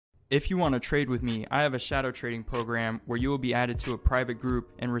If you want to trade with me, I have a shadow trading program where you will be added to a private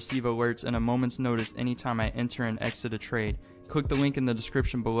group and receive alerts in a moment's notice anytime I enter and exit a trade. Click the link in the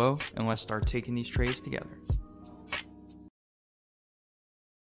description below and let's start taking these trades together.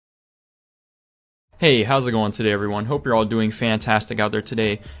 Hey, how's it going today, everyone? Hope you're all doing fantastic out there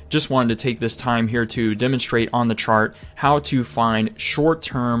today. Just wanted to take this time here to demonstrate on the chart how to find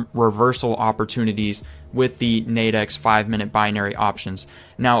short-term reversal opportunities with the Nadex 5-minute binary options.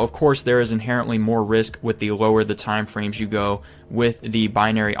 Now, of course, there is inherently more risk with the lower the time frames you go with the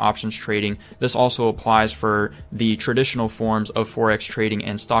binary options trading. This also applies for the traditional forms of Forex trading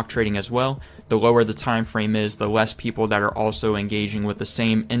and stock trading as well. The lower the time frame is, the less people that are also engaging with the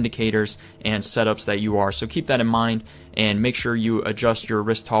same indicators and setups that you are. So keep that in mind and make sure you adjust your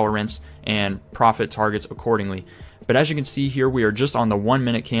risk tolerance and profit targets accordingly. But as you can see here, we are just on the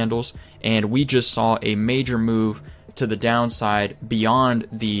 1-minute candles, and we just saw a major move to the downside beyond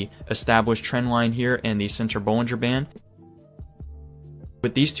the established trend line here and the center Bollinger Band.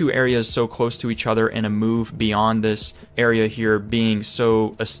 With these two areas so close to each other and a move beyond this area here being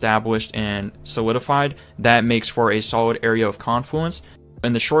so established and solidified, that makes for a solid area of confluence.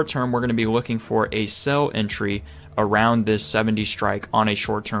 In the short term, we're going to be looking for a sell entry around this 70 strike on a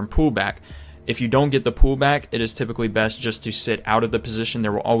short-term pullback. If you don't get the pullback, it is typically best just to sit out of the position.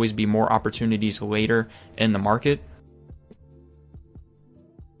 There will always be more opportunities later in the market.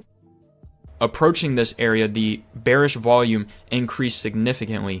 Approaching this area, the bearish volume increased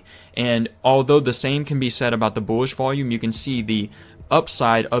significantly, and although the same can be said about the bullish volume, you can see the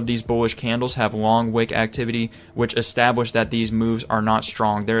upside of these bullish candles have long wick activity, which establish that these moves are not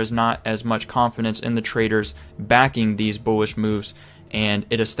strong. There is not as much confidence in the traders backing these bullish moves, and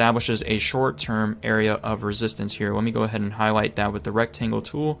it establishes a short-term area of resistance here. Let me go ahead and highlight that with the rectangle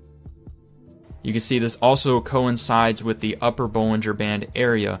tool. You can see this also coincides with the upper Bollinger Band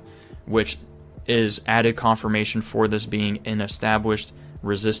area, which is added confirmation for this being an established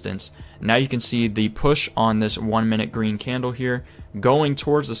resistance. Now you can see the push on this 1-minute green candle here going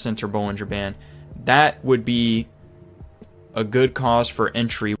towards the center Bollinger Band. That would be a good cause for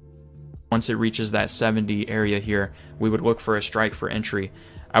entry. Once it reaches that 70 area here, we would look for a strike for entry.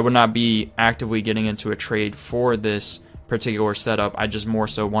 I would not be actively getting into a trade for this particular setup. I just more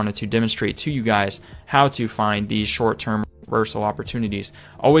so wanted to demonstrate to you guys how to find these short-term reversal opportunities.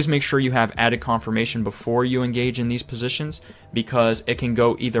 Always make sure you have added confirmation before you engage in these positions, because it can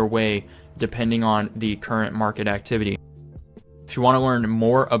go either way depending on the current market activity. If you want to learn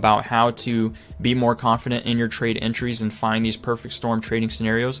more about how to be more confident in your trade entries and find these perfect storm trading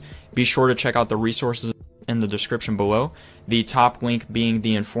scenarios, be sure to check out the resources in the description below. The top link being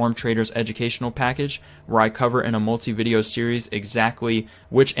the Informed Traders educational package, where I cover in a multi-video series exactly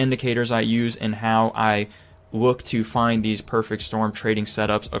which indicators I use and how I look to find these perfect storm trading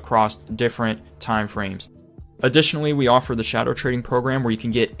setups across different time frames. Additionally, we offer the shadow trading program where you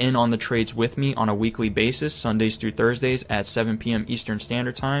can get in on the trades with me on a weekly basis, Sundays through Thursdays at 7 p.m. Eastern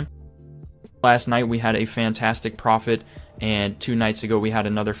Standard Time. Last night we had a fantastic profit, and 2 nights ago we had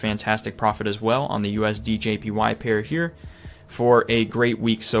another fantastic profit as well on the USD JPY pair here for a great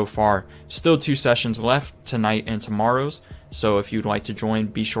week so far. Still 2 sessions left, tonight and tomorrow's, so if you'd like to join,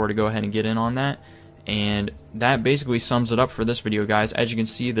 be sure to go ahead and get in on that. And that basically sums it up for this video, guys. As you can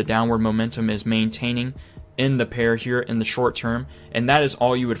see, the downward momentum is maintaining in the pair here in the short term, and that is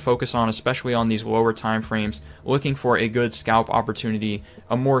all you would focus on, especially on these lower time frames, looking for a good scalp opportunity,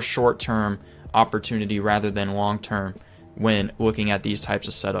 a more short-term opportunity rather than long-term when looking at these types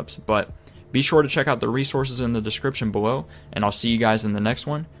of setups. But be sure to check out the resources in the description below, and I'll see you guys in the next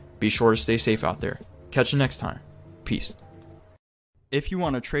one. Be sure to stay safe out there. Catch you next time. Peace. If you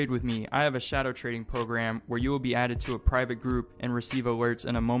want to trade with me, I have a shadow trading program where you will be added to a private group and receive alerts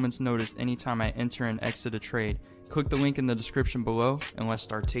in a moment's notice anytime I enter and exit a trade. Click the link in the description below and let's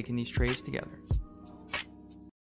start taking these trades together.